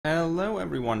Hello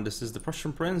everyone, this is the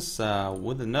Prussian Prince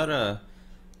with another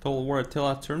Total War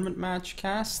Attila tournament match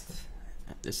cast.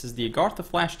 This is the Agartha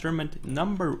Flash tournament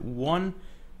number 1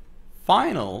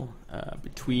 final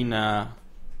between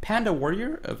Panda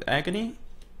Warrior of Agony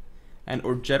and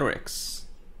Orgetorix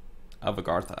of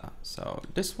Agartha. So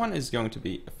this one is going to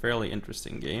be a fairly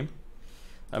interesting game.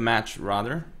 A match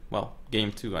rather, well,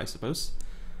 game 2 I suppose.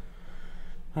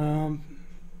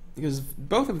 Because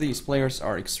both of these players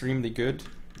are extremely good.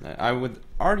 I would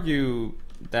argue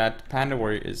that Panda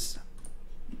Warrior is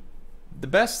the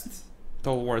best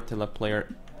Total War Attila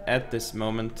player at this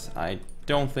moment. I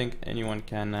don't think anyone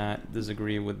can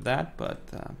disagree with that, but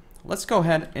let's go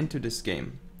ahead into this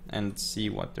game and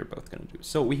see what they're both going to do.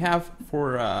 So we have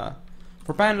for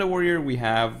Panda Warrior we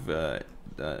have the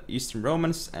Eastern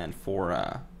Romans, and for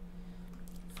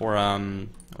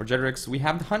Orgetorix we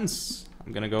have the Huns.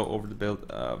 I'm gonna go over the build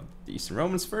of the Eastern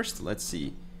Romans first. Let's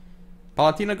see.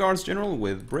 Palatina Guards General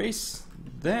with Brace.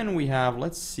 Then we have,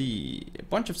 let's see, a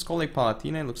bunch of Scholae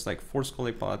Palatina. It looks like 4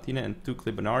 Scholae Palatina and 2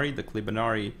 Clibonari. The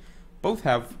Clibonari both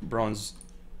have Bronze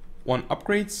 1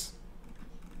 upgrades.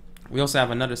 We also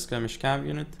have another Skirmish Cav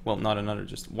unit. Well, not another,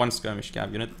 just 1 Skirmish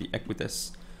Cav unit, the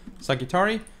Equites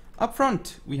Sagittari. Up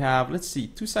front, we have, let's see,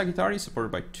 2 Sagittari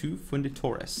supported by 2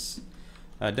 Funditores.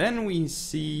 Then we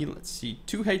see, let's see,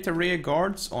 2 Haterea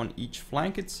Guards on each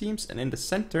flank, it seems. And in the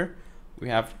center, we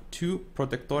have 2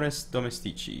 Protectores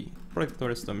Domestici.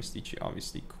 Protectores Domestici,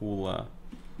 obviously cool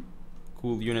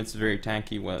units, very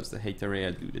tanky, whereas the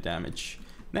Haterea do the damage.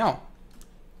 Now,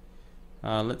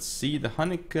 let's see the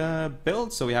Hunnic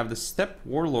build. So we have the Steppe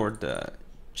Warlord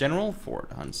General for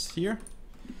the Huns here.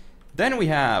 Then we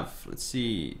have, let's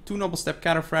see, 2 Noble Steppe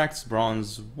Cataphracts,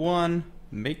 Bronze 1.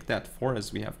 Make that 4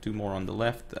 as we have 2 more on the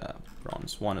left,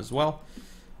 Bronze 1 as well.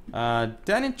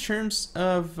 Then in terms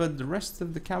of the rest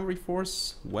of the cavalry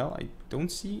force, well, I don't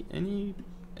see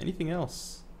anything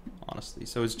else, honestly.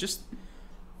 So it's just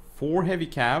 4 heavy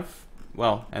cav,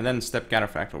 well, and then Steppe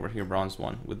Cataphract over here, Bronze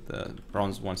 1, with the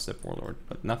Bronze 1 Steppe Warlord,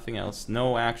 but nothing else.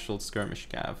 No actual skirmish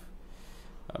cav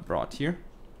brought here.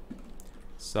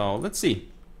 So let's see.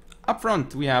 Up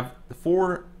front, we have the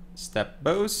 4 Steppe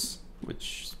Bows,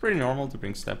 which is pretty normal to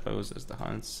bring Steppe Bows as the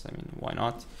Huns. I mean, why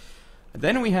not?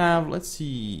 Then we have, let's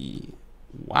see,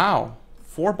 wow,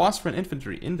 4 Bosphorus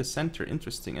infantry in the center,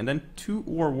 interesting. And then 2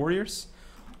 War Warriors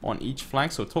on each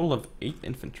flank, so a total of 8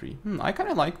 infantry. I kind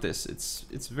of like this.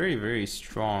 It's very, very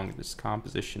strong, this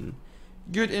composition.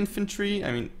 Good infantry,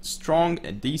 I mean, strong,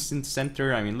 a decent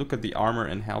center. I mean, look at the armor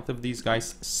and health of these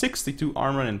guys. 62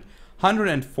 armor and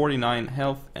 149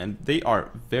 health, and they are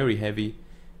very heavy.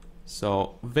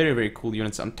 So, very, very cool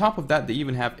units. On top of that, they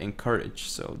even have Encourage.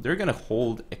 So, they're going to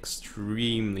hold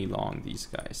extremely long, these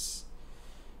guys.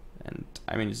 And,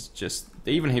 I mean, it's just...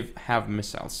 They even have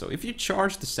missiles. So, if you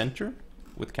charge the center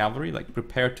with cavalry, like,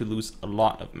 prepare to lose a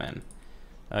lot of men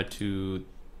to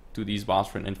these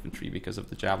Bosphorus infantry because of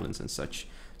the javelins and such.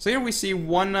 So, here we see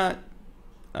one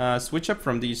switch up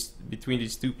from between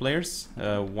these 2 players.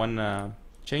 One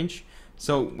change.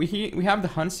 So, we have the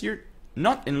Huns here.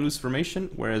 Not in loose formation,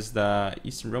 whereas the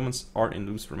Eastern Romans are in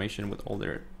loose formation with all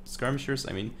their skirmishers.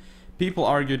 I mean, some people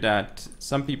argue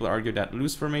that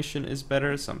loose formation is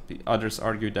better. Others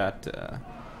argue that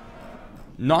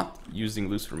not using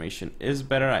loose formation is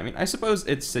better. I mean, I suppose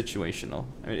it's situational.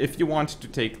 I mean, if you want to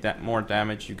take that more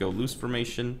damage, you go loose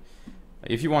formation.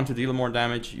 If you want to deal more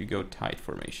damage, you go tight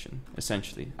formation,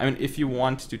 essentially. I mean, if you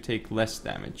want to take less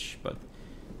damage, but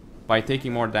by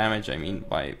taking more damage, I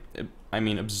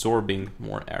mean absorbing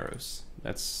more arrows.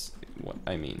 That's what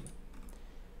I mean.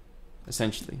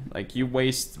 Essentially, like, you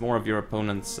waste more of your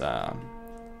opponent's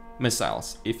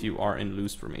missiles if you are in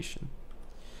loose formation.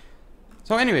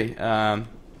 So anyway,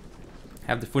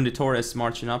 have the Funditores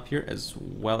marching up here as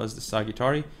well as the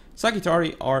Sagittari.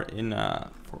 Sagittari are in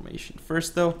formation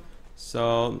first though.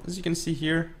 So as you can see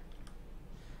here,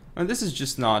 and this is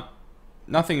just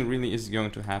nothing really is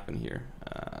going to happen here.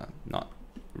 Not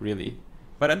really.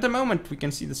 But at the moment, we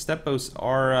can see the Steppe Bows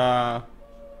are,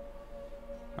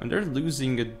 and they're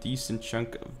losing a decent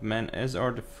chunk of men, as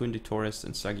are the Funditores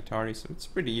and Sagittari, so it's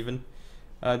pretty even.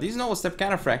 These Noble Steppe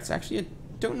Cataphracts, actually, I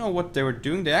don't know what they were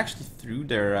doing. They actually threw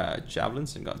their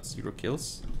javelins and got 0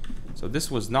 kills. So this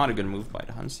was not a good move by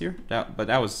the Huns here. But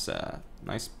that was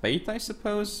nice bait, I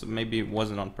suppose. Maybe it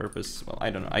wasn't on purpose. Well, I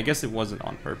don't know. I guess it wasn't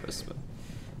on purpose, but...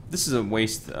 This is a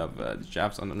waste of the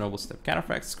jabs on the Noble Steppe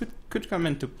Cataphracts. Could come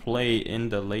into play in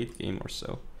the late game or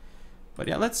so. But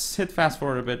yeah, let's hit fast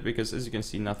forward a bit, because as you can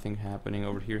see, nothing happening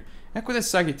over here. Equites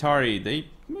Sagittari, they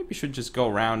maybe should just go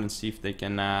around and see if they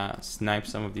can snipe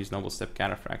some of these Noble Steppe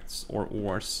Cataphracts or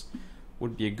ores.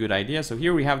 Would be a good idea. So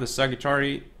here we have the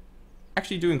Sagittari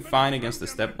actually doing fine against the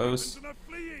step bows.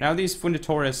 Now these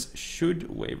Funditores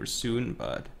should waver soon,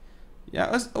 but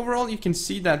yeah, overall you can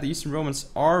see that the Eastern Romans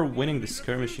are winning the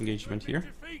skirmish engagement here.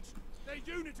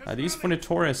 These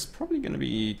Funditores probably going to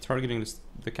be targeting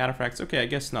the Cataphracts. Okay, I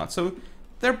guess not. So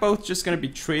they're both just going to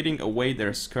be trading away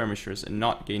their skirmishers and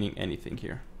not gaining anything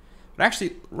here. But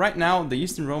actually, right now, the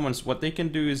Eastern Romans, what they can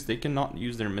do is they cannot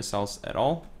use their missiles at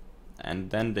all.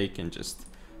 And then they can just...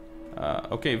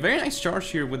 okay, very nice charge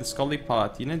here with the Scholar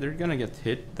Palatina. They're gonna get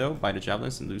hit, though, by the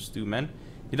javelins and lose 2 men.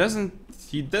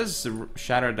 He does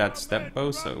shatter that step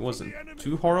bow, so it wasn't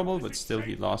too horrible, but still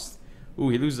he lost. Ooh,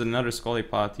 he loses another Scholar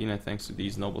Palatina thanks to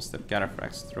these Noble Step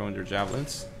Cataphracts throwing their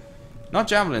javelins. Not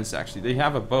javelins, actually. They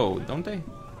have a bow, don't they?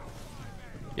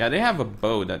 Yeah, they have a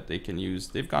bow that they can use.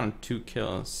 They've gotten 2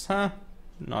 kills. Huh?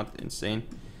 Not insane.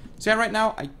 So yeah, right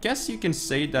now, I guess you can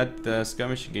say that the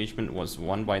skirmish engagement was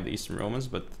won by the Eastern Romans,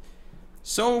 but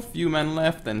so few men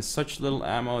left and such little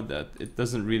ammo that it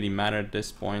doesn't really matter at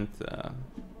this point.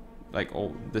 Like,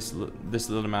 oh, this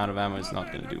little amount of ammo is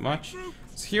not going to do much.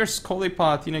 So here's Scholar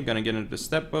Palatina gonna get into the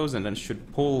step bows and then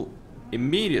should pull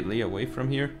immediately away from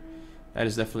here. That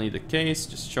is definitely the case.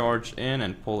 Just charge in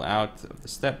and pull out of the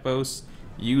step bows.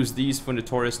 Use these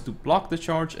Funditores to block the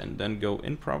charge and then go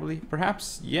in probably.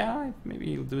 Perhaps, yeah, maybe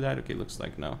he'll do that. Okay, looks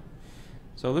like no.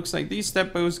 So it looks like these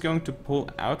step bows going to pull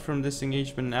out from this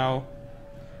engagement now.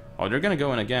 Oh, they're gonna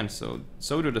go in again, so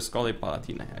do the Scholar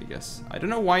Palatina, I guess. I don't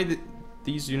know why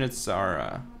these units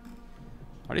are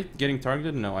they getting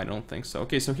targeted? No, I don't think so.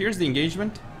 Okay, so here's the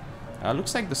engagement.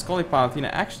 Looks like the Scholar Palatina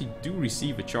actually do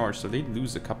receive a charge, so they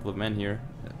lose a couple of men here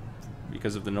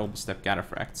because of the Noble Step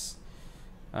Cataphracts.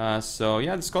 So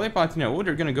yeah, the Scholar Palatina, oh,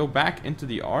 they're gonna go back into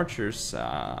the archers.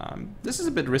 This is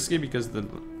a bit risky because the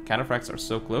Cataphracts are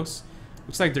so close.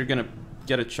 Looks like they're gonna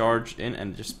get a charge in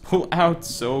and just pull out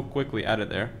so quickly out of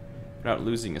there without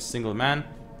losing a single man.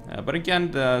 But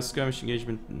again, the skirmish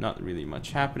engagement, not really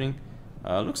much happening.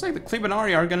 Looks like the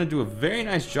Clibanarii are gonna do a very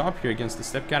nice job here against the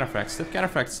Step Cataphracts. Step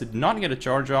Cataphracts did not get a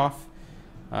charge off.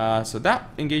 So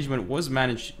that engagement was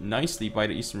managed nicely by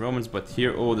the Eastern Romans, but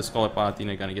here, oh, the Scholar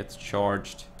Palatina gonna get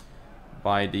charged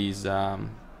by these Noble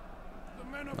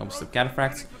Step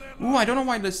Cataphracts. Ooh, I don't know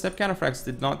why the Step Cataphracts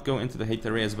did not go into the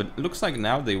Hatereas, but it looks like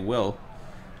now they will.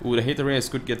 Ooh, the Hatereas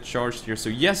could get charged here. So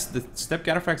yes, the Step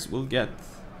Cataphracts will get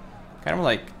kind of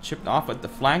like chipped off at the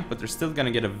flank, but they're still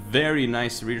gonna get a very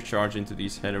nice rear charge into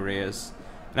these Hatereas.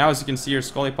 Now, as you can see here,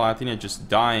 Scholar Palatina just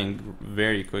dying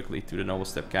very quickly to the Noble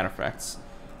Step Cataphracts.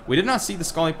 We did not see the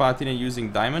Scholar Palatina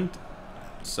using Diamond,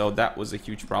 so that was a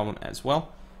huge problem as well.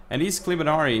 And these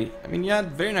Clibanarii, I mean, yeah,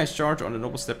 very nice charge on the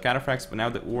Noble Step Cataphracts, but now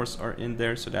the Ors are in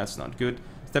there, so that's not good.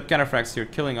 Step Cataphracts here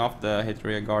killing off the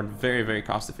Heterea Guard. Very, very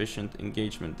cost-efficient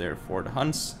engagement there for the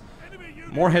Huns.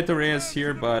 More Hetereas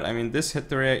here, but I mean, this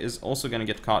Heterea is also going to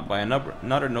get caught by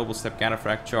another Noble Step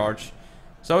Cataphract charge.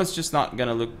 So it's just not going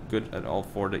to look good at all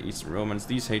for the Eastern Romans.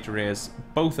 These Hetereas,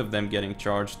 both of them getting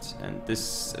charged, and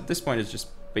this at this point is just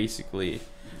basically...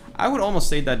 I would almost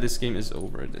say that this game is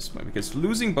over at this point, because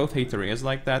losing both Hatereas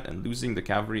like that and losing the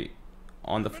cavalry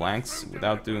on the flanks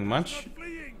without doing much,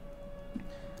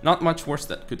 not much worse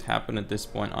that could happen at this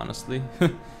point, honestly.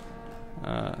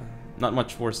 Not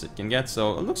much worse it can get.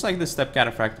 So it looks like the Step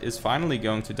Cataphract is finally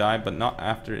going to die, but not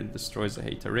after it destroys the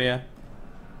Haterea.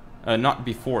 Not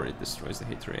before it destroys the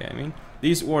Haterea, I mean.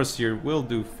 These Ors here will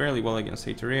do fairly well against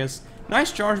Hatereas.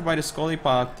 Nice charge by the Scholar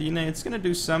Palatina. It's going to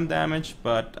do some damage,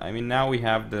 but I mean, now we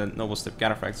have the Noble Step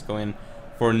Cataphracts go in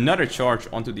for another charge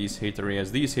onto these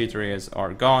Hatereas. These Hatereas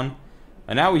are gone.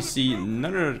 And now we see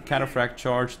another Cataphract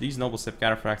charge. These Noble Step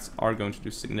Cataphracts are going to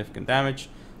do significant damage.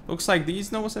 Looks like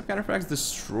these Noble Step Cataphracts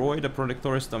destroy the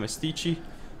Protectores Domestici.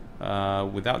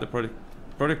 Without the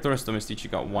Protectores Domestici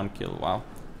got 1 kill. Wow.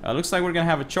 Looks like we're going to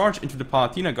have a charge into the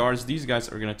Palatina Guards. These guys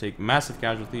are going to take massive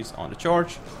casualties on the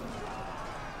charge.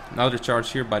 Another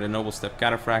charge here by the Noble Step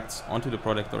Cataphracts onto the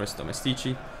Protectores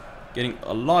Domestici. Getting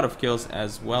a lot of kills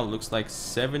as well. Looks like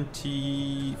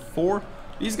 74.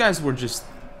 These guys were just...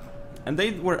 And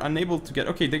they were unable to get...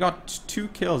 Okay, they got 2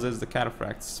 kills as the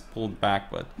Cataphracts pulled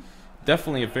back, but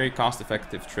definitely a very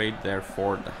cost-effective trade there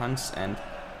for the Huns. And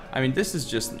I mean, this is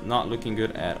just not looking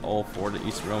good at all for the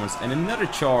Eastern Romans. And another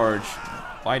charge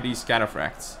by these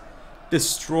Cataphracts,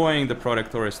 destroying the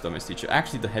Protectores Domestici.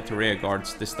 Actually, the Heterea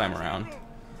Guards this time around.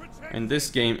 And this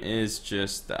game is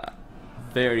just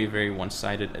very, very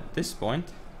one-sided at this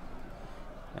point.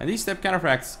 And these Step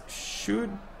Cataphracts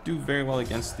should do very well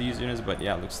against these units, but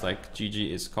yeah, looks like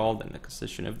GG is called and the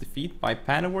concession of defeat by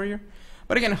Panda Warrior.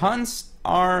 But again, Huns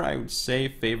are, I would say,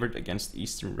 favored against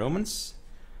Eastern Romans.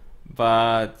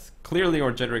 But clearly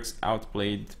Orgetorix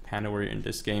outplayed Panda Warrior in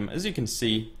this game. As you can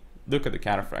see, look at the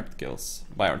Cataphract kills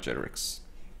by Orgetorix.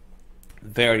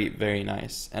 Very, very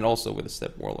nice. And also with the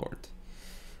Step Warlord.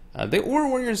 The Ore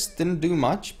Warriors didn't do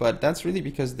much, but that's really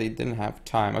because they didn't have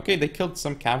time. Okay, they killed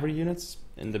some cavalry units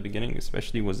in the beginning,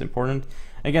 especially was important.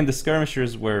 Again, the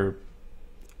skirmishers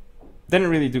didn't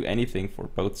really do anything for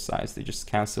both sides. They just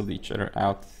canceled each other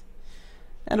out.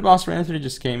 And the boss infantry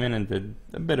just came in and did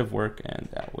a bit of work, and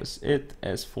that was it.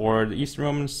 As for the Eastern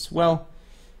Romans, well,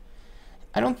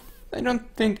 I don't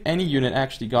think any unit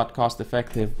actually got cost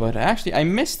effective, but actually I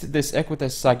missed this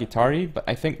Equites Sagittari, but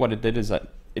I think what it did is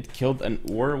that it killed an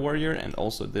Ore Warrior and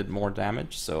also did more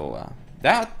damage, so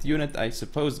that unit I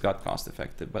suppose got cost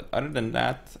effective, but other than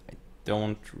that, I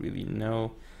don't really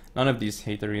know. None of these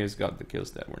Haterias got the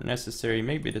kills that were necessary.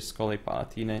 Maybe the Scole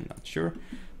Palatina, not sure.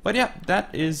 But yeah,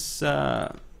 that is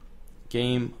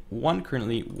game 1,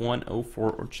 currently 1-0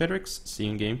 for Orgetorix. See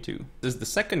you in game 2. This is the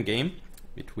second game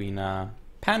between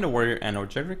Panda Warrior and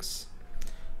Orgetorix.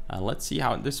 Let's see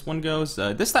how this one goes.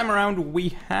 This time around we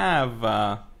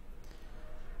have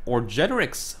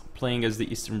Orgetorix playing as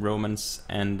the Eastern Romans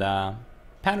and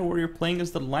Panda Warrior playing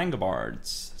as the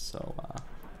Langobards. So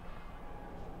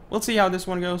we'll see how this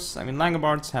one goes. I mean,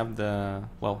 Langobards have the...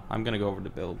 Well, I'm gonna go over the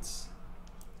builds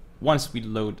once we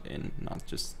load in.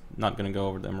 Not gonna go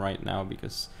over them right now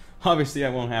because obviously I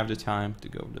won't have the time to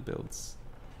go over the builds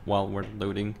while we're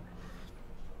loading.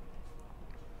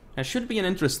 It should be an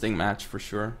interesting match for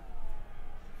sure.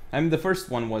 I mean, the first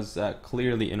one was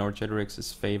clearly in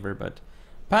Orgetorix's favor, but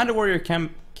Panda Warrior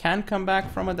can come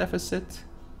back from a deficit,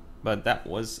 but that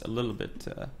was a little bit...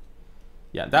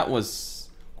 yeah, that was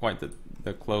quite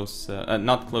the close...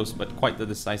 not close, but quite the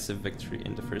decisive victory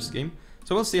in the first game.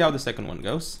 So we'll see how the second one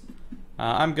goes.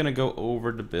 I'm gonna go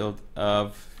over the build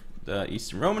of the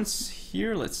Eastern Romans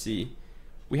here. Let's see.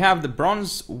 We have the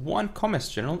Bronze 1 Commerce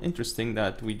General. Interesting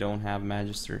that we don't have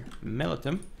Magister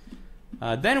Militum.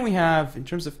 Then we have, in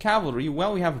terms of cavalry,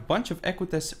 well, we have a bunch of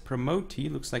Equites Promoti.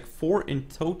 Looks like 4 in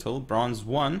total, Bronze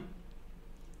 1.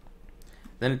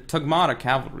 Then Tagmata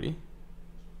Cavalry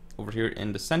over here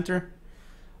in the center.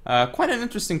 Quite an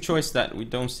interesting choice that we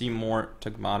don't see more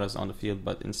Tagmatas on the field,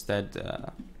 but instead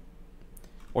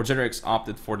Orgetorix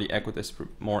opted for the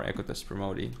more Equites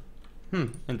Promoti.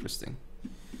 Interesting.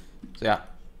 So yeah,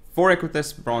 4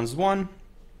 Equites Bronze 1,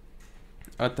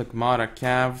 a Tagmata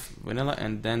Cav Vanilla,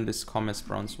 and then this Commerce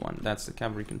Bronze 1. That's the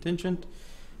cavalry contingent.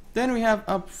 Then we have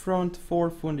up front 4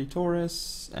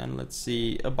 Funditores, and let's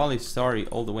see, a Balisari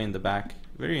all the way in the back.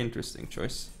 Very interesting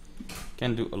choice.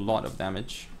 Can do a lot of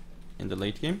damage in the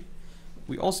late game.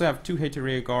 We also have 2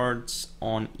 Hateria guards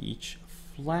on each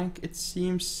flank, it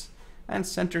seems, and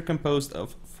center composed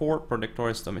of 4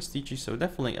 Protectores Domestici, so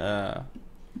definitely a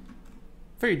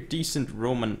very decent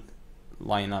Roman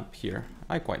lineup here.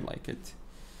 I quite like it.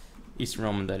 Eastern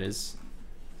Roman, that is,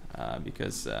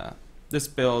 because this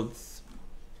build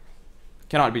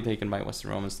cannot be taken by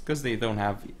Western Romans because they don't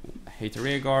have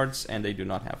Hateria guards and they do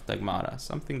not have Tagmata,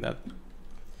 something that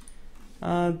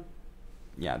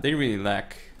yeah, they really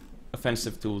lack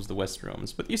offensive tools, the Western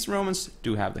Romans. But Eastern Romans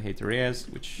do have the Haterias,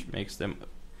 which makes them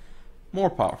more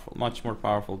powerful, much more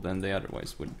powerful than they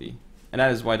otherwise would be. And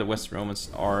that is why the Western Romans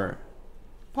are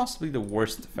possibly the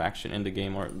worst faction in the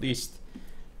game, or at least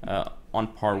on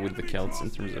par with the Celts in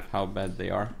terms of how bad they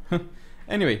are.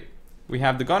 Anyway, we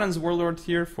have the Gotland's Warlord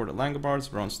here for the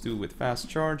Langobards, Bronze 2 with fast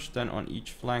charge. Then on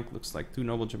each flank looks like 2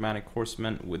 noble Germanic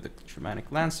horsemen with the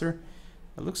Germanic Lancer.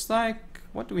 It looks like,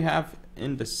 what do we have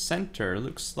in the center?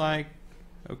 Looks like,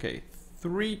 okay, 2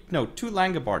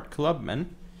 Langobard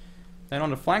clubmen. Then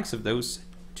on the flanks of those,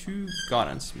 2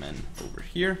 Gotland's men over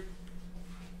here.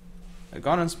 A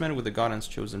Gotland's men with the Gotland's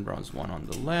Chosen Bronze 1 on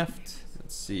the left.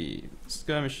 Let's see,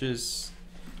 skirmishes.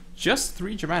 Just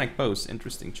 3 Germanic bows,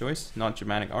 interesting choice. Not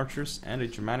Germanic archers, and a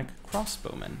Germanic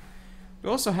crossbowman. We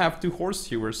also have 2 horse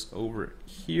hewers over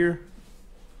here.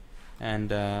 And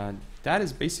that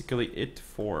is basically it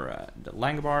for the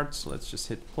Langobards. So let's just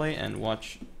hit play and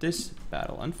watch this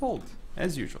battle unfold,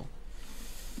 as usual.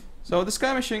 So the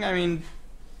skirmishing, I mean,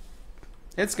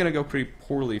 it's gonna go pretty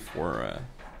poorly for...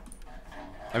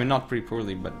 I mean, not pretty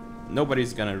poorly, but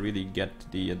nobody's gonna really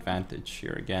get the advantage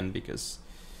here again, because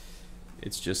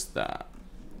it's just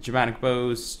Germanic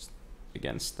bows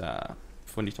against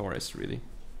Funditores, really.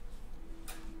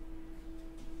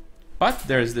 But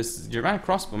there's this Germanic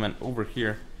crossbowman over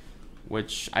here,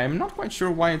 which I am not quite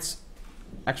sure why it's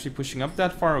actually pushing up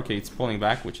that far. Okay, it's pulling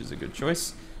back, which is a good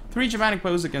choice. 3 Germanic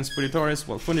bows against Funditores.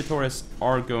 Well, Funditores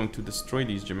are going to destroy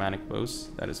these Germanic bows,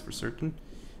 that is for certain,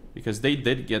 because they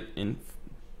did get in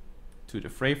to the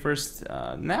fray first.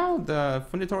 Now the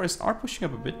Funditores are pushing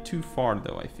up a bit too far,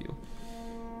 though, I feel.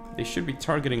 They should be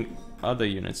targeting other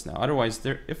units now. Otherwise,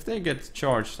 if they get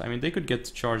charged, I mean, they could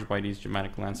get charged by these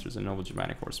Germanic Lancers and Noble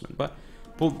Germanic Horsemen. But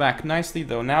pulled back nicely,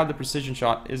 though. Now the precision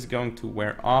shot is going to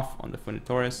wear off on the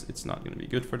Funditores. It's not going to be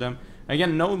good for them.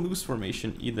 Again, no loose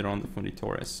formation either on the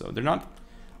Funditores. So they're not...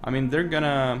 I mean, they're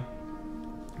gonna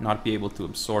not be able to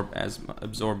absorb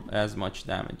as much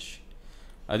damage.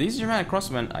 These Germanic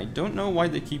Crossmen, I don't know why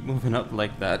they keep moving up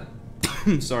like that.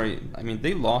 Sorry, I mean,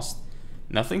 they lost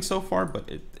nothing so far, but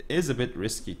it is a bit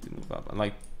risky to move up.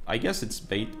 Like, I guess it's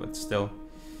bait, but still.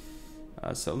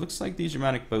 So it looks like these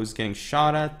Germanic bows getting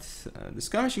shot at. The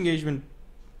skirmish engagement,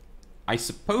 I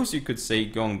suppose you could say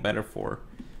going better for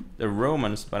the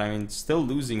Romans, but I mean, still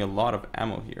losing a lot of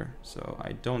ammo here, so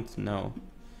I don't know.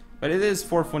 But it is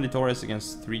 4 Funditores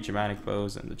against 3 Germanic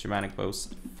bows, and the Germanic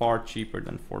bows far cheaper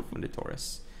than 4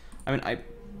 Funditores. I mean,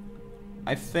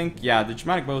 I think, yeah, the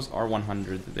Germanic bows are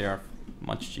 100. They are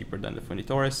much cheaper than the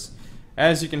Funditores.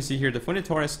 As you can see here, the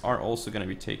Funditores are also going to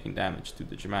be taking damage to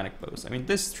the Germanic bows. I mean,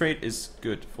 this trait is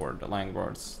good for the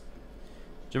Langobards.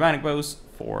 Germanic bows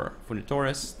for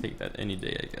Funditores, take that any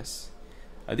day, I guess.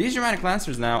 These Germanic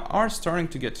Lancers now are starting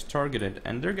to get targeted,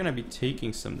 and they're going to be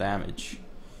taking some damage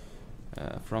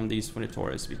from these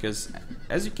Funditores, because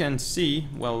as you can see,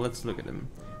 well, let's look at them.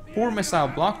 4 missile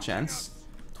block chance,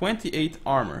 28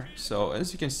 armor. So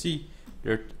as you can see,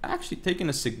 they're actually taking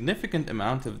a significant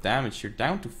amount of damage here,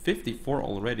 down to 54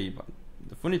 already. But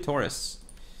the Funditores,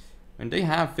 I mean, they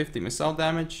have 50 missile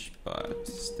damage, but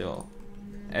still,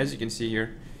 as you can see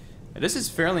here, this is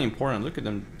fairly important. Look at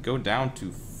them go down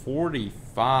to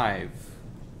 45.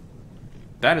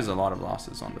 That is a lot of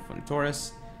losses on the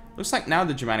Funditores. Looks like now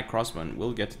the Germanic Crossmen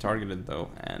will get targeted though,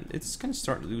 and it's gonna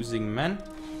start losing men.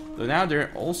 So now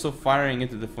they're also firing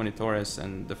into the Funditores,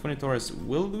 and the Funditores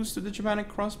will lose to the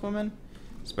Germanic Crossbowmen,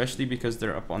 especially because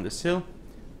they're up on this hill.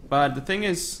 But the thing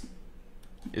is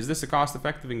this a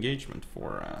cost-effective engagement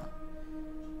for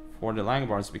the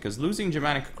Langobards? Because losing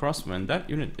Germanic Crossmen, that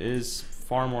unit is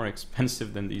far more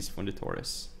expensive than these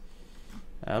Funditores.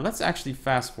 Let's actually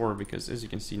fast forward, because as you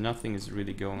can see, nothing is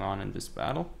really going on in this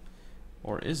battle.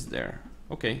 Or is there?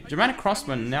 Okay, Germanic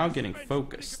Crossmen now getting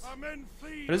focused.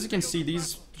 But as you can see,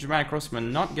 these Germanic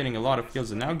Crossmen not getting a lot of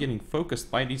kills and now getting focused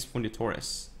by these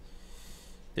Funditores,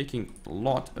 taking a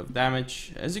lot of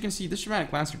damage. As you can see, this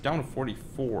Germanic Lancer down to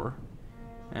 44.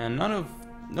 And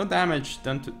no damage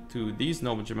done to these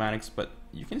Noble Germanics, but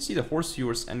you can see the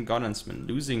Horsehewers and Godhuntsmen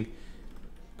losing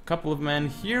a couple of men.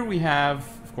 Here we have,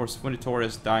 of course,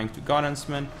 Funditores dying to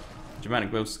Godhuntsmen.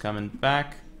 Germanic bows coming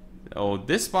back. Oh,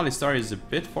 this Ballistari is a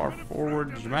bit far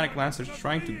forward. The Germanic Lancers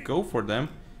trying to go for them,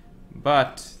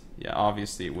 but yeah,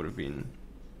 obviously it would have been...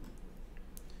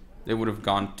 They would have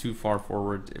gone too far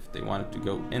forward if they wanted to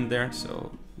go in there,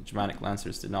 so the Germanic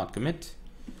Lancers did not commit.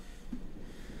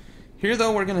 Here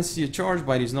though, we're gonna see a charge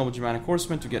by these Noble Germanic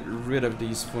Horsemen to get rid of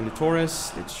these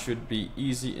Funditores. It should be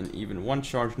easy in even one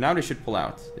charge. Now they should pull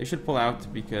out. They should pull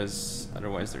out, because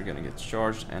otherwise they're gonna get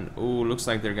charged. And oh, looks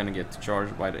like they're gonna get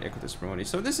charged by the Equites Promoti.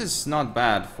 So this is not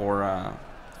bad for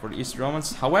the East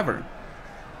Romans. However,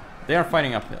 they are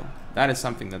fighting uphill. That is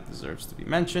something that deserves to be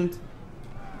mentioned.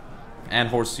 And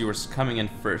Horsehewers coming in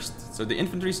first. So the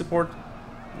infantry support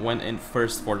went in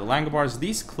first for the Langobards.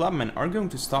 These clubmen are going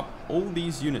to stop all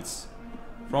these units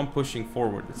from pushing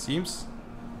forward, it seems.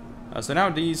 So now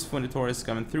these Funditores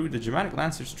coming through. The Germanic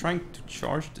Lancers trying to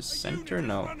charge the center?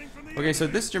 No. Okay, so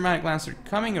this Germanic Lancer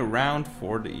coming around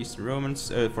for the Eastern Romans,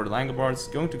 for the Langobards,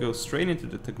 going to go straight into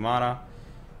the Tagmata.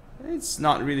 It's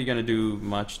not really going to do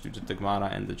much to the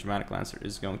Tagmata, and the Germanic Lancer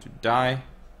is going to die.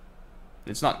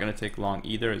 It's not going to take long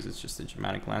either, as it's just a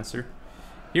Germanic Lancer.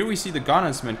 Here we see the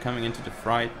Godhuntsmen coming into the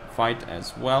fight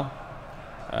as well.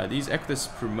 These Equites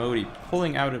Promoti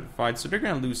pulling out of the fight, so they're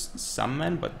going to lose some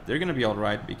men, but they're going to be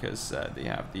alright, because they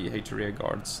have the Haterea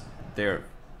guards there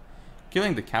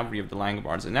killing the cavalry of the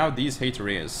Langobards. And now these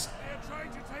Hatereas,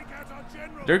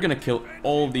 they're going to kill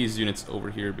all these units over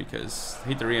here, because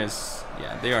Hatereas,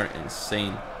 yeah, they are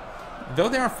insane. Though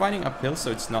they are fighting uphill,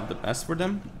 so it's not the best for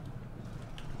them,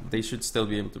 they should still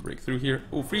be able to break through here.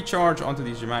 Oh, free charge onto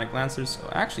these Germanic Lancers. So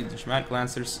actually, the Germanic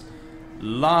Lancers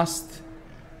last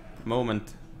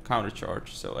moment countercharge,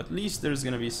 so at least there's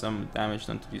going to be some damage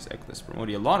done to these Equites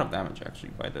Promoti. A lot of damage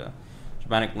actually by the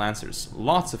Germanic Lancers.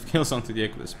 Lots of kills onto the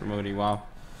Equites Promoti, wow.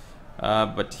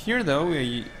 But here though,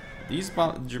 these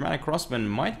Germanic Crossmen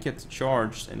might get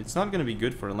charged, and it's not going to be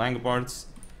good for the Langobards.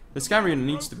 This cavalry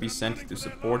needs to be sent to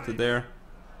support there.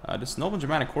 This Noble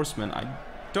Germanic Horseman, I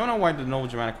don't know why the Noble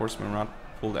Germanic Horsemen were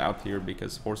not pulled out here,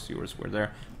 because Horsehewers were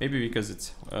there. Maybe because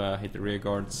it's Haterea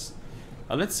guards.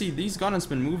 Let's see, these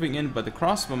Godhuntsmen moving in, but the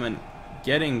crossbowmen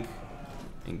getting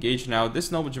engage now.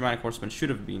 This Noble Germanic Horseman should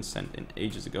have been sent in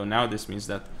ages ago. Now this means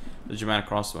that the Germanic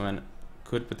Crossbowmen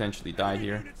could potentially die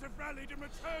here.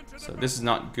 So this is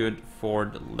not good for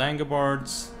the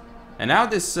Langobards. And now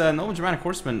this Noble Germanic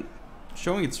Horseman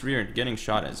showing its rear and getting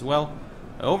shot as well.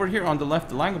 Over here on the left,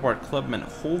 the Langobard Clubmen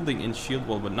holding in shield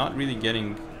wall but not really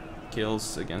getting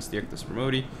kills against the Equites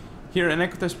Promoti. Here an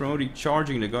Equites Promoti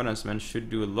charging the Godhansmen should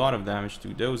do a lot of damage to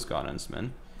those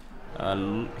Godhansmen.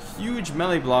 Huge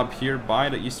melee blob here by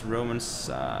the Eastern Romans.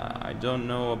 I don't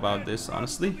know about this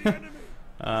honestly.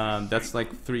 That's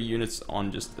like 3 units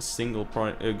on just a single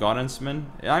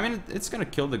Godhansman. I mean, it's gonna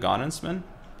kill the Godhansmen,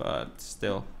 but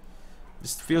still.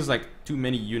 This feels like too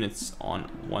many units on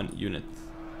 1 unit.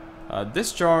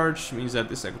 This charge means that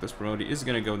this Equites Promoti is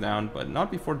gonna go down, but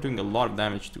not before doing a lot of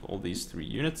damage to all these 3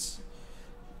 units.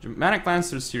 Germanic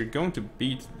Lancers here going to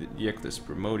beat the Equites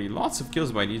Promoti. Lots of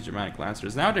kills by these Germanic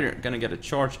Lancers. Now they're gonna get a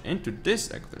charge into this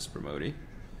Equites Promoti.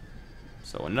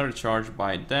 So another charge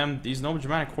by them. These Noble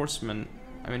Germanic Horsemen,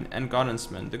 and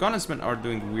Godhansmen. The Godhansmen are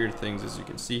doing weird things, as you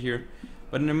can see here.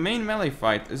 But in the main melee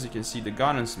fight, as you can see, the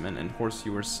Godhansmen and Horse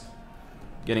Hewers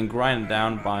getting grinded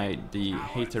down by the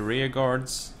Haterea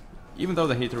Guards. Even though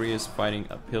the Haterea is fighting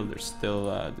uphill, they're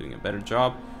still doing a better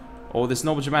job. Oh, this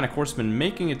Noble Germanic Horseman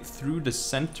making it through the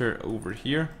center over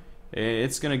here.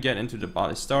 It's gonna get into the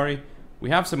Ballistari. We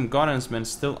have some Godhansmen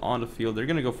still on the field. They're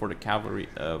gonna go for the cavalry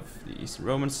of the Eastern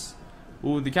Romans.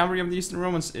 Ooh, the cavalry of the Eastern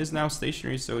Romans is now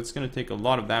stationary, so it's gonna take a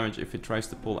lot of damage if it tries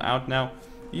to pull out now.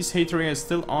 These Haterea is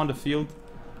still on the field.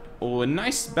 Oh, a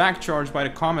nice back charge by the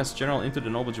Commerce General into the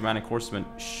Noble Germanic Horseman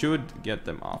should get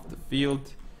them off the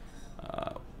field.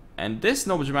 And this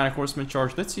Noble Germanic Horseman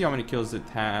charge, let's see how many kills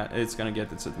it's gonna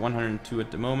get. It's at 102 at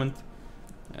the moment.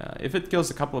 If it kills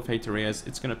a couple of Hatereas,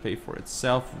 it's gonna pay for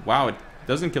itself. Wow, it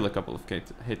doesn't kill a couple of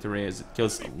Hatereas. It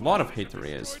kills a lot of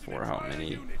Hatereas for how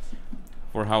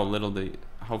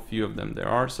few of them there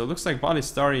are. So it looks like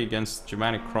Ballistari against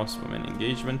Germanic Crossbowmen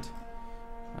engagement.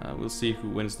 We'll see who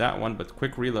wins that one, but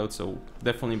quick reload, so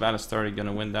definitely Ballistari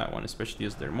gonna win that one, especially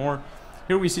as they're more.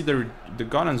 Here we see the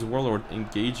Godhan's Warlord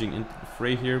engaging into the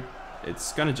fray here.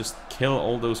 It's gonna just kill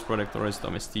all those Protectores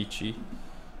Domestici.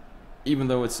 Even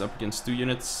though it's up against 2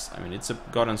 units, I mean, it's a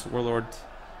Godhan's Warlord.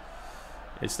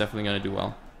 It's definitely gonna do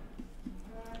well.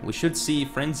 We should see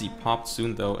Frenzy popped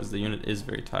soon though, as the unit is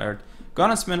very tired.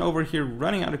 Godhansmen over here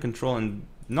running out of control and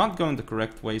not going the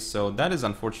correct way, so that is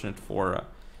unfortunate for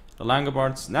the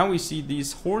Langobards. Now we see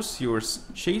these Horse Hewers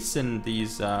chasing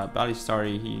these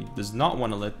Ballistari. He does not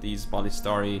want to let these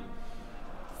Ballistari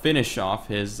finish off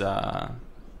his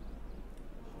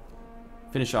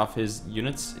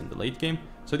units in the late game.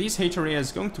 So these Haterea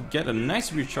is going to get a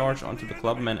nice recharge onto the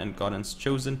Clubmen and Godhan's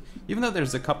Chosen. Even though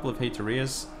there's a couple of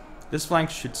Hatereas, this flank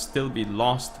should still be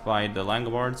lost by the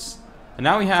Langobards. And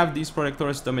now we have these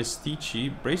Protectores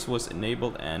Domestici. Brace was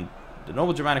enabled, and the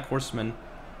Noble Germanic Horsemen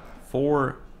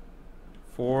for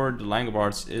the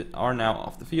Langobards are now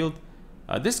off the field.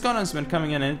 This Godhansman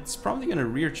coming in, and it's probably going to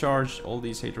rear charge all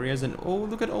these Hatereas. And oh,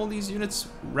 look at all these units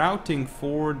routing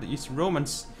for the Eastern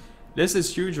Romans. This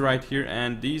is huge right here,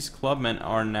 and these Clubmen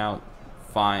are now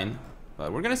fine.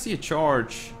 But we're going to see a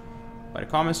charge by the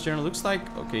Commerce General. Looks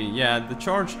like, okay, yeah, the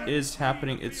charge is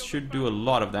happening. It should do a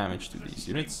lot of damage to these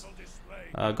units.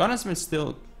 Godhansmen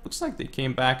still looks like they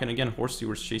came back, and again, Horse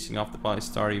Hewers chasing off the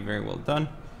Ballistari. Very well done.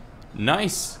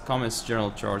 Nice Commerce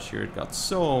General charge here. It got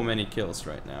so many kills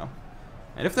right now.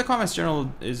 And if the Commerce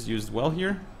General is used well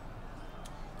here,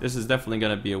 this is definitely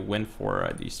going to be a win for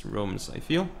the Eastern Romans, I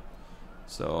feel.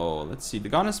 So let's see. The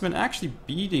Godhansmen actually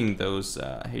beating those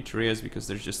Hatereas, because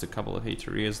there's just a couple of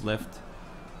Hatereas left.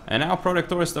 And now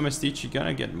Protectores Domestici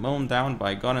gonna get mown down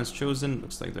by Godhan's Chosen.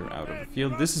 Looks like they're out of the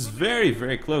field. This is very,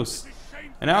 very close.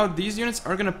 And now these units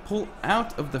are gonna pull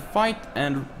out of the fight,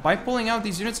 and by pulling out,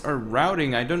 these units are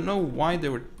routing. I don't know why they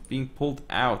were being pulled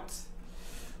out.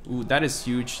 Ooh, that is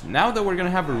huge. Now that we're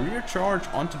gonna have a rear charge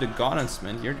onto the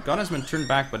Godhansmen here. The Godhansmen turn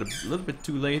back, but a little bit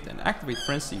too late, and activate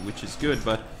Frenzy, which is good.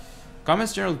 But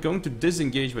Commerce General going to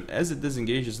disengage, but as it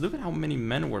disengages, look at how many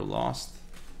men were lost.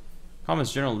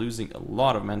 Commerce General losing a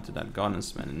lot of men to that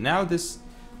Godhansman. And now this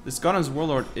Godhan's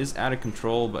Warlord is out of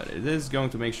control, but it is going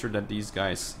to make sure that these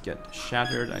guys get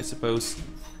shattered, I suppose.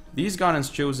 These Godhan's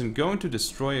Chosen going to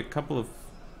destroy a couple of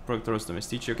Protectores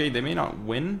Domestici. Okay, they may not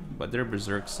win, but they're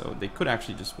Berserk, so they could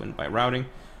actually just win by routing.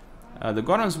 The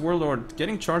Godhan's Warlord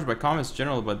getting charged by Commerce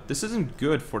General, but this isn't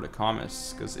good for the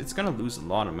Commerce, because it's going to lose a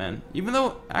lot of men. Even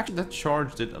though, actually, that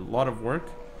charge did a lot of work,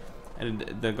 and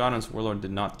the Godhan's Warlord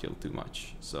did not kill too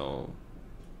much. So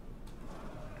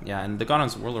yeah, and the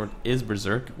Godhan's Warlord is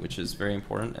Berserk, which is very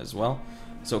important as well.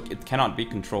 So it cannot be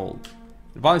controlled.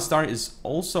 The Ballistari is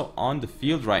also on the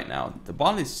field right now. The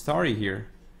Ballistari here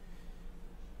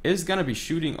is gonna be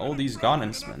shooting all these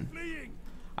Ghanensmen.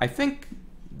 I think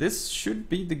this should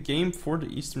be the game for the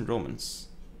Eastern Romans.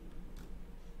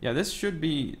 Yeah, this should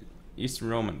be Eastern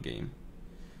Roman game.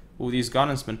 Oh, these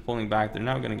Ghanensmen pulling back. They're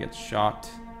now gonna get shot.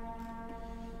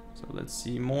 So let's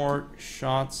see more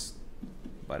shots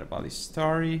by the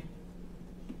Ballistari.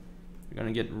 They're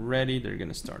gonna get ready. They're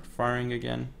gonna start firing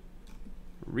again.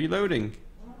 Reloading.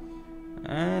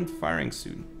 And firing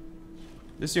soon.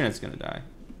 This unit's gonna die.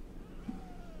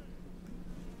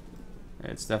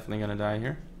 It's definitely gonna die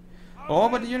here. Oh,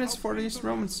 but the units for the Eastern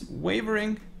Romans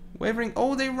wavering. Wavering.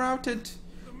 Oh, they routed.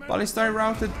 Ballistari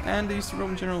routed and the Eastern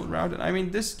Roman general routed. I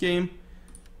mean, this game...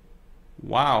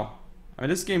 Wow. I mean,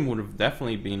 this game would have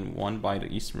definitely been won by the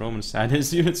Eastern Romans had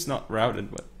his units not routed,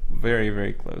 but very,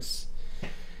 very close.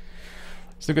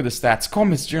 Let's look at the stats.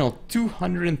 Combat's general,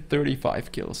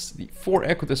 235 kills. The 4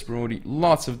 Equites Promodi,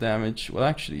 lots of damage. Well,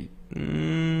 actually,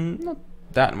 not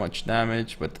that much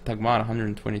damage, but the Tagmata,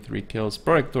 123 kills.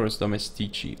 Orgetorix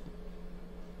Domestici,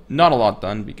 not a lot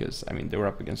done because, I mean, they were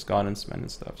up against Ghanensmen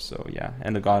and stuff, so yeah.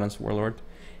 And the Ghanens Warlord.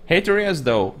 Haterias,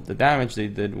 though, the damage they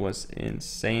did was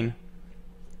insane.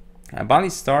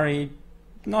 Ballistari,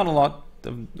 not a lot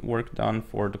of work done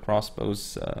for the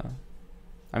crossbows.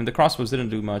 I mean, the crossbows didn't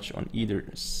do much on either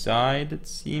side, it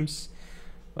seems.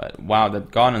 But wow,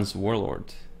 that Ghanens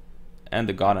Warlord and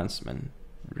the Ghanensmen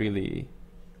really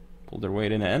pulled their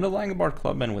weight in. And the Langobarд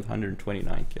Clubmen with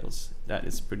 129 kills. That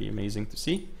is pretty amazing to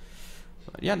see.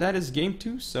 But yeah, that is game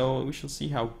 2, so we shall see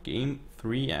how game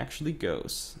 3 actually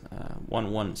goes.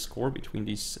 1-1 score between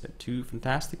these two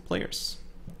fantastic players.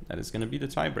 That is going to be the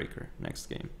tiebreaker next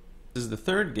game. This is the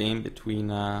third game between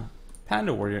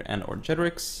Panda Warrior and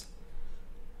Orgetorix.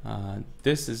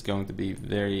 This is going to be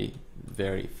very,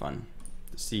 very fun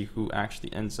to see who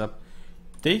actually ends up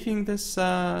taking this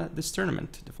this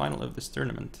tournament, the final of this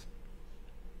tournament.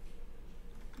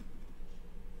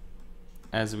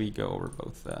 As we go over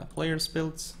both players'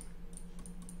 builds.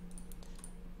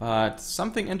 But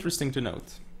something interesting to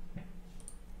note.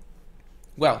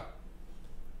 Well,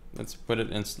 let's put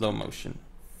it in slow motion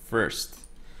first.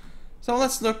 So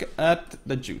let's look at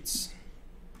the Jutes.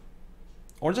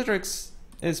 Orgetorix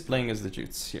is playing as the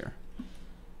Jutes here.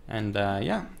 And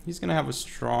yeah, he's gonna have a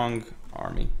strong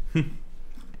army.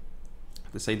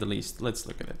 To say the least. Let's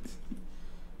look at it.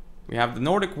 We have the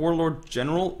Nordic Warlord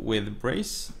General with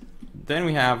Brace. Then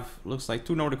we have, looks like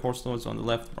 2 Nordic Horse Lords on the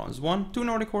left, bronze 1. 2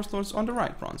 Nordic Horse Lords on the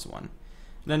right, bronze 1.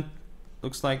 Then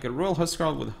looks like a Royal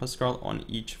Huscarl with Huscarl on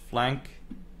each flank.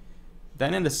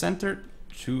 Then in the center,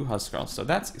 2 Huscarls. So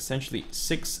that's essentially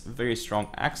 6 very strong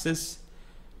axes.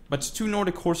 But 2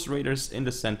 Nordic Horse Raiders in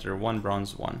the center, 1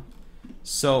 bronze 1.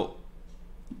 So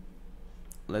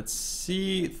let's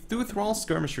see, 2 Thrall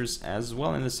Skirmishers as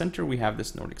well. In the center we have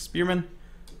this Nordic Spearman.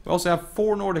 We also have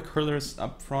 4 Nordic Hurlers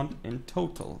up front in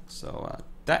total. So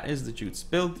that is the Jutes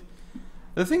build.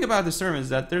 The thing about this tournament is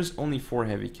that there's only 4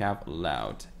 heavy cav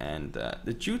allowed. And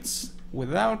the Jutes,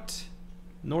 without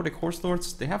Nordic Horse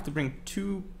Lords, they have to bring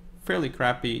 2 fairly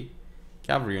crappy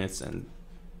cavalry units. And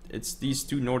it's these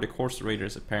 2 Nordic Horse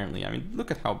Raiders apparently. I mean, look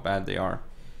at how bad they are.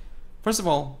 First of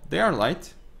all, they are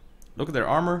light. Look at their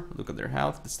armor, look at their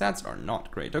health. The stats are not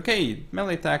great. Okay,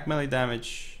 melee attack, melee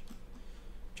damage.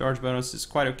 Charge bonus is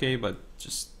quite okay, but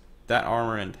just that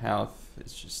armor and health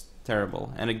is just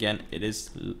terrible. And again,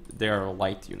 they are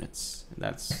light units.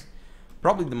 That's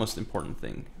probably the most important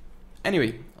thing.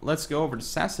 Anyway, let's go over the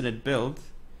Sassanid build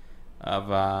of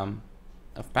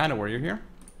Panda Warrior here.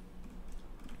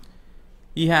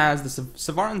 He has the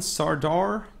Savaran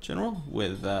Sardar General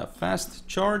with fast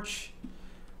charge.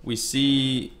 We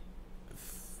see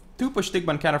 2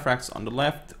 Pushtigban Cataphracts on the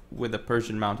left with a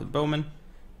Persian mounted bowman.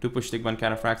 2 Pushtigban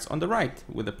Cataphracts on the right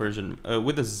with a Persian,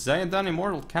 with a Zayadan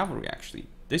Immortal Cavalry actually.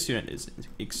 This unit is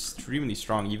extremely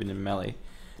strong even in melee.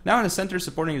 Now in the center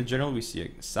supporting the general we see a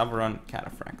Savaran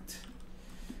Cataphract.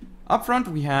 Up front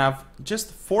we have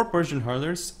just 4 Persian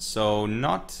Hurlers, so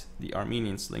not the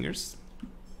Armenian Slingers.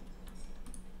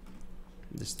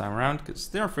 This time around, because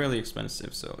they are fairly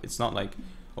expensive, so it's not like,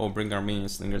 oh, bring Armenian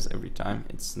Slingers every time.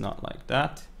 It's not like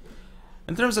that.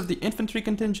 In terms of the infantry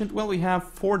contingent, well, we have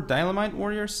 4 Dylomite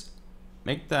Warriors.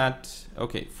 Make that,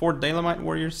 okay, 4 Dylomite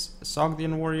Warriors, a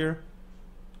Sogdian Warrior,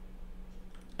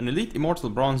 an Elite Immortal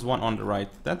Bronze 1 on the right.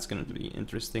 That's going to be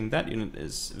interesting. That unit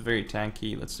is very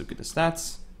tanky. Let's look at the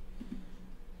stats.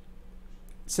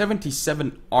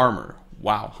 77 armor.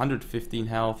 Wow, 115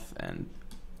 health, and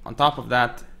on top of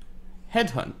that,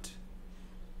 Headhunt,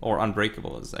 or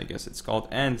Unbreakable as I guess it's called,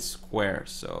 and Square.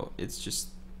 So it's just,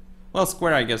 well,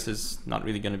 Square I guess is not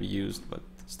really going to be used, but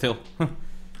still.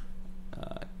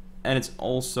 And it's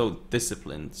also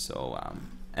disciplined, so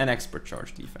an expert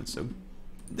charge defense. So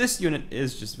this unit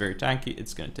is just very tanky.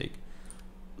 It's gonna take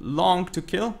long to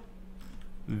kill,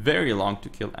 very long to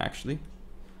kill actually.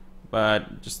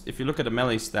 But just if you look at the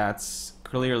melee stats,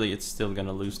 clearly it's still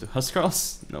gonna lose to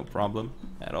Huskarls, no problem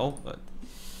at all. But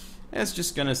it's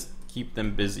just gonna keep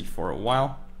them busy for a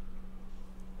while.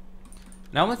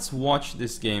 Now let's watch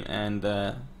this game, and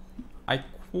I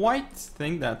quite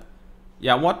think that,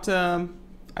 yeah,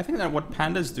 I think that what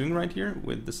Panda is doing right here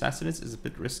with the Sassanids is a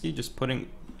bit risky, just putting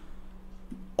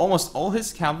almost all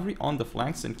his cavalry on the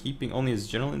flanks and keeping only his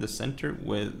general in the center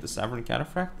with the Sovereign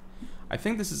Cataphract. I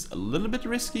think this is a little bit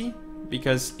risky,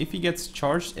 because if he gets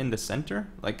charged in the center,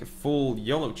 like a full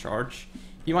YOLO charge,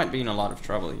 he might be in a lot of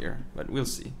trouble here, but we'll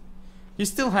see. He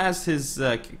still has his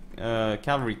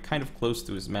cavalry kind of close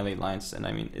to his melee lines, and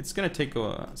I mean, it's gonna take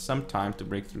some time to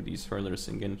break through these hurlers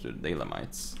and get into the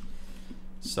Daylamites.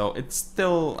 So it's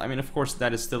still, I mean, of course,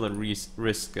 that is still a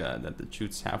risk that the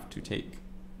Jutes have to take.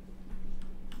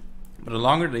 But the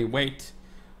longer they wait,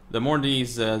 the more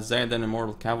these Zaydan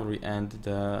Immortal Cavalry and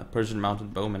the Persian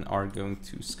Mounted Bowmen are going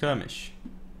to skirmish.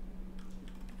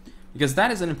 Because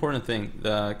that is an important thing.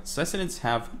 The Sassanids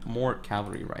have more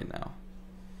cavalry right now.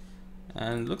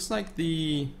 And looks like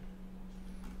the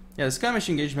skirmish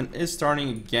engagement is starting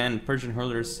again. Persian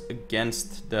hurlers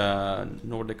against the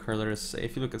Nordic hurlers.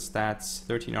 If you look at stats,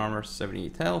 13 armor,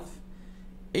 78 health,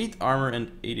 8 armor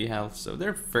and 80 health. So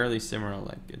they're fairly similar.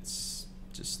 Like, it's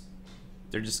just,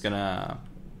 they're just gonna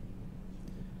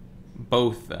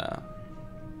both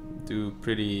do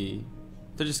pretty,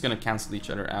 they're just gonna cancel each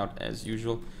other out as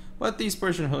usual. But these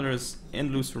Persian hurlers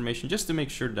in loose formation, just to make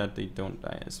sure that they don't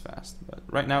die as fast. But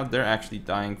right now they're actually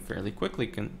dying fairly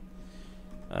quickly.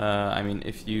 I mean,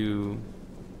 if you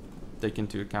take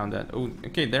into account that, oh,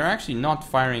 okay, they're actually not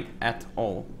firing at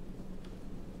all.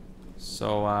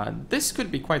 So this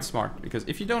could be quite smart, because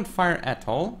if you don't fire at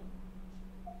all,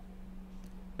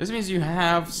 this means you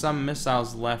have some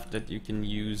missiles left that you can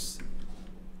use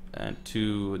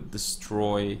to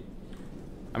destroy,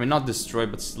 I mean, not destroy,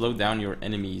 but slow down your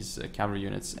enemy's cavalry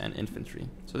units and infantry.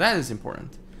 So that is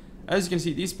important. As you can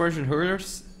see, these Persian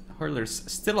hurlers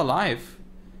still alive.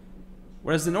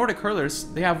 Whereas the Nordic hurlers,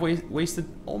 they have wasted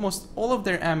almost all of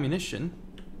their ammunition.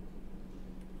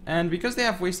 And because they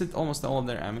have wasted almost all of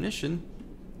their ammunition,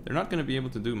 they're not going to be able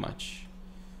to do much.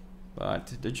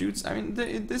 But the Jutes, I mean,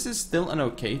 this is still an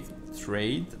okay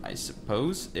trade, I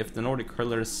suppose. If the Nordic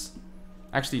hurlers...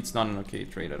 Actually, it's not an okay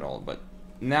trade at all, but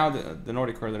now the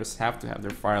Nordic hurlers have to have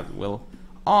their fire at will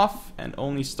off and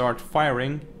only start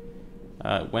firing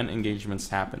when engagements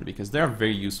happen, because they're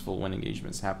very useful when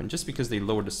engagements happen, just because they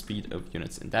lower the speed of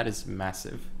units, and that is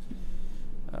massive.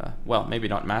 Well, maybe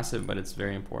not massive, but it's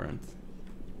very important.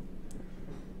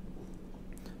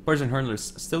 Persian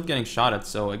hurlers still getting shot at,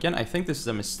 so again, I think this is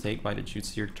a mistake by the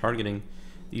Jutes here, targeting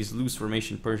these loose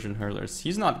formation Persian hurlers.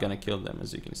 He's not gonna kill them,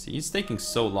 as you can see. He's taking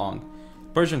so long.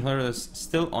 Persian hurlers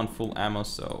still on full ammo,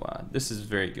 so this is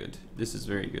very good. This is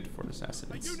very good for the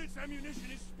Sassanids,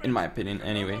 in my opinion,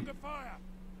 anyway.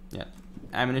 Yeah,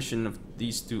 ammunition of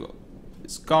these two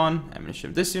is gone, ammunition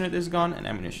of this unit is gone, and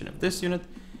ammunition of this unit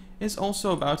is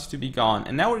also about to be gone.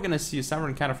 And now we're gonna see a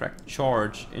Sovereign Cataphract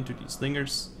charge into these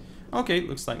slingers. Okay,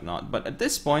 looks like not, but at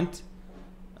this point,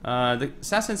 the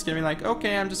Assassins can be like,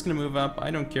 okay, I'm just gonna move up, I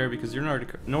don't care, because your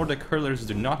Nordic hurlers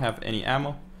do not have any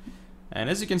ammo. And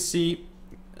as you can see,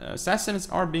 Assassins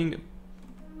are being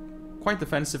quite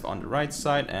defensive on the right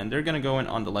side, and they're gonna go in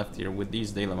on the left here with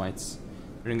these Daylamites.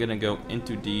 They're gonna go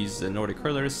into these Nordic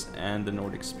hurlers and the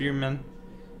Nordic spearmen.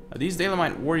 These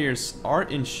Daylamite warriors are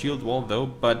in shield wall though,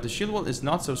 but the shield wall is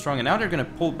not so strong, and now they're gonna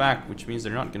pull back, which means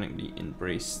they're not gonna be in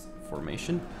braced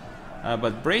formation.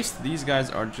 But braced, these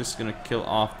guys are just gonna kill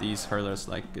off these hurlers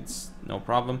like it's no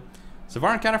problem.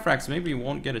 Sovereign Cataphracts maybe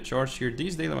won't get a charge here.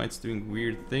 These Daylamites doing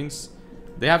weird things.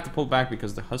 They have to pull back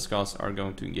because the Huskarls are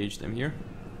going to engage them here.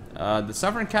 The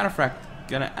Sovereign Cataphract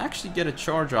gonna actually get a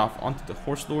charge off onto the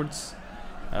Horse Lords.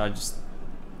 Just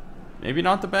maybe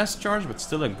not the best charge, but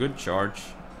still a good charge,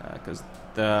 because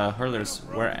the hurlers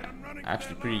were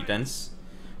actually pretty dense.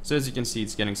 So as you can see,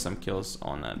 it's getting some kills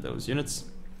on those units.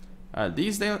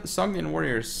 These Sogdian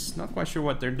warriors, not quite sure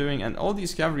what they're doing, and all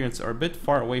these cavalry units are a bit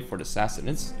far away for the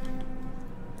Sassanids.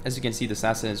 As you can see, the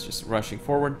Sassanids just rushing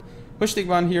forward.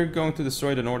 Pushtigban here going to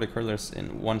destroy the Nordic hurlers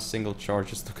in one single charge.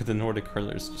 Just look at the Nordic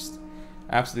hurlers just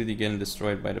absolutely getting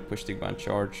destroyed by the Pushtigban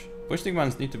charge.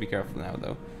 Pushtigbans need to be careful now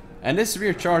though. And this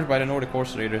rear charge by the Nordic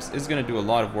Horse Raiders is going to do a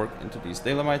lot of work into these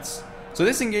Daylamites. So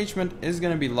this engagement is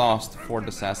going to be lost for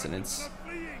the Sassanids.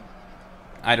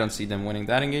 I don't see them winning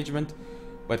that engagement.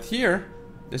 But here,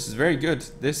 This is very good.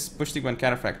 This push Tigban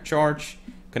Cataphract charge,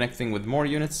 connecting with more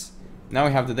units. Now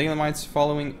we have the Daylamites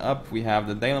following up. We have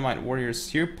the Daylamite warriors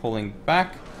here pulling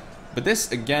back. But this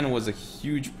again was a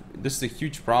huge. This is a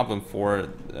huge problem for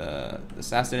the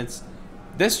Sassanids.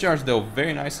 This charge though,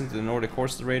 very nice into the Nordic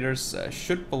Horse Raiders.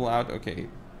 Should pull out. Okay,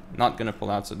 not gonna pull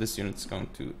out. So this unit's going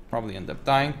to probably end up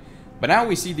dying. But now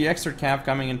we see the extra cav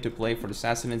coming into play for the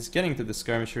Sassanids, getting to the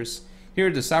skirmishers. Here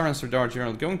the Sovereign Serdar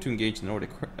General going to engage the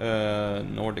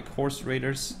Nordic Horse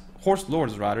Raiders. Horse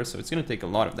Lords rather, so it's gonna take a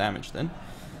lot of damage then.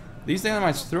 These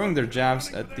Daylamites throwing their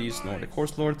jabs at these Nordic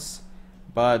Horse Lords,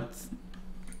 but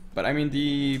I mean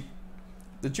the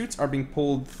Jutes are being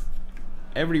pulled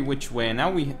every which way, and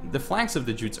now the flanks of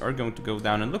the Jutes are going to go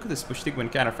down. And look at this push Tigban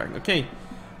Cataphract. Okay,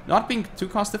 not being too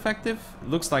cost effective.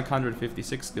 Looks like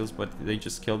 156 skills, but they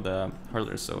just killed the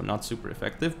hurlers, so not super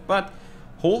effective. But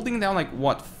holding down like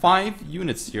what 5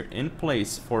 units here in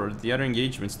place for the other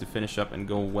engagements to finish up and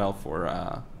go well for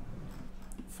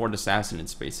the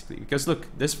Sassanids basically. Because look,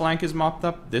 this flank is mopped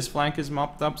up, this flank is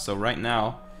mopped up, so right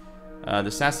now the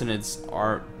Sassanids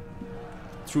are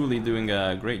truly doing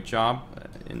a great job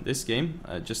in this game,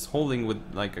 just holding with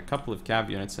like a couple of cav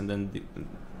units and then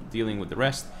dealing with the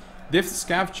rest. This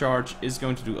cav charge is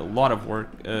going to do a lot of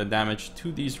work damage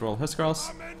to these Royal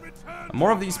Huskarls.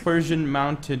 More of these Persian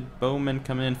mounted bowmen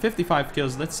come in. 55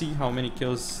 kills. Let's see how many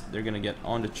kills they're gonna get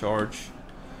on the charge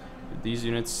with these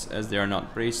units as they are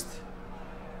not braced.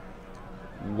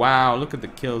 Wow, look at the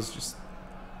kills just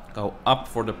go up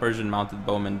for the Persian mounted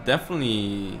bowmen.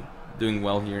 Definitely doing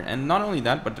well here. And not only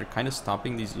that, but they're kind of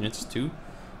stopping these units too.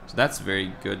 So that's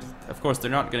very good. Of course, they're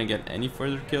not going to get any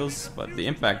further kills, but the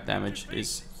impact damage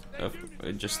is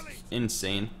just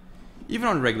insane. Even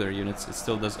on regular units, it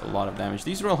still does a lot of damage.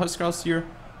 These Royal Huskarls here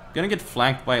going to get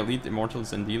flanked by Elite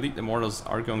Immortals, and the Elite Immortals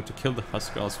are going to kill the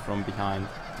Huskarls from behind.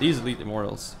 These Elite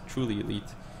Immortals, truly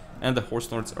elite. And the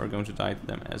Horse Lords are going to die to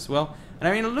them as well. And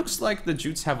I mean, it looks like the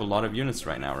Jutes have a lot of units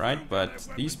right now, right? But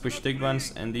these Push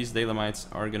Tigbans and these Daylamites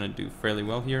are going to do fairly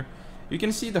well here. You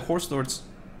can see the Horse Lords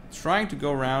trying to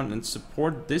go around and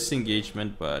support this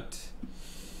engagement, but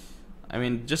I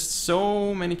mean, just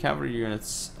so many cavalry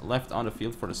units left on the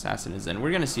field for the Sassanids. And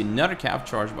we're going to see another cav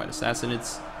charge by the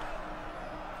Sassanids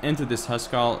into this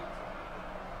Huskarl.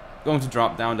 Going to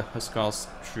drop down the Huskarls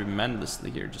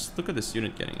tremendously here. Just look at this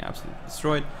unit getting absolutely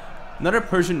destroyed. Another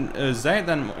Persian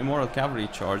Zayadan Immortal Cavalry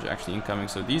charge actually incoming.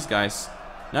 So these guys,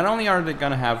 not only are they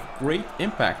going to have great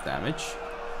impact damage,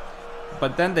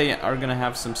 but then they are going to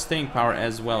have some staying power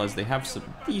as well, as they have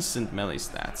some decent melee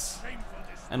stats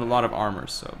and a lot of armor.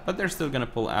 So, but they're still going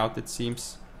to pull out, it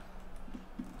seems.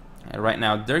 And right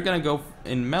now they're going to go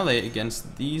in melee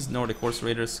against these Nordic Horse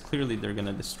Raiders. Clearly they're going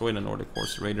to destroy the Nordic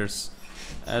Horse Raiders,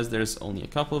 as there's only a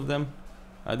couple of them.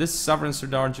 This Sovereign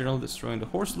Serdar General destroying the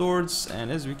Horse Lords,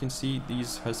 and as we can see,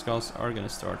 these Huskarls are going to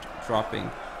start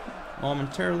dropping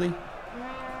momentarily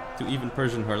to even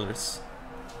Persian hurlers.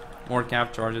 More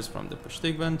cav charges from the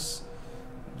Pushtigbans.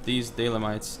 These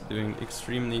Daylamites doing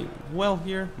extremely well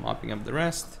here, mopping up the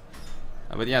rest.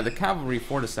 But yeah, the cavalry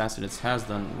for the Sassanids has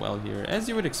done well here, as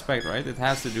you would expect, right? It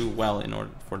has to do well in order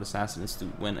for the Sassanids to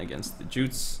win against the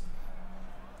Jutes.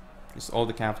 Just all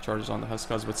the cav charges on the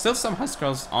Huskarls, but still some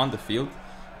Huskarls on the field.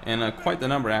 And quite the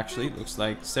number actually. It looks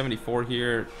like 74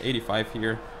 here, 85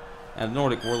 here. And the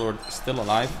Nordic Warlord is still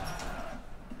alive.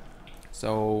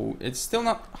 So it's still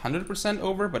not 100%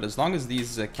 over, but as long as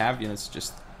these cav units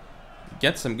just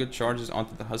get some good charges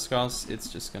onto the Huskarls,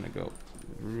 it's just gonna go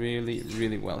really,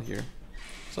 really well here.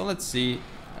 So let's see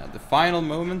the final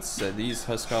moments. These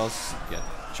Huskarls get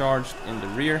charged in the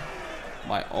rear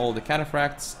by all the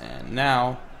cataphracts, and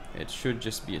now it should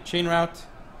just be a chain route.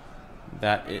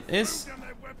 That it is.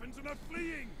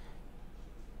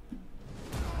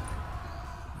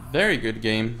 Very good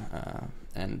game,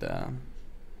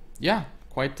 yeah,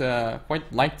 quite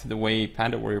liked the way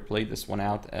Panda Warrior played this one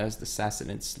out as the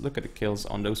Sassanids. Look at the kills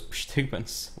on those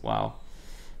Pushtigbans. Wow,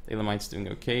 the Elamites doing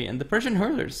okay, and the Persian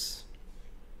hurlers.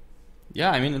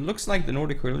 Yeah, I mean, it looks like the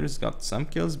Nordic hurlers got some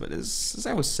kills, but as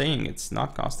I was saying, it's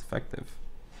not cost effective.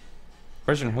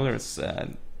 Persian hurlers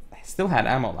still had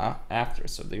ammo after,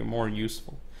 so they were more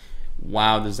useful.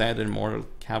 Wow, the Zayadan Immortal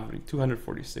Cavalry,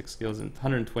 246 kills and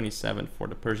 127 for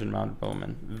the Persian Mounted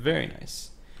Bowmen. Very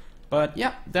nice. But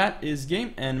yeah, that is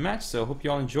game and match, so hope you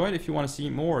all enjoyed. If you want to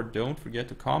see more, don't forget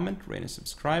to comment, rate and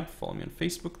subscribe. Follow me on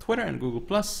Facebook, Twitter and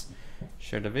Google+.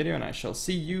 Share the video, and I shall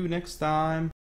see you next time.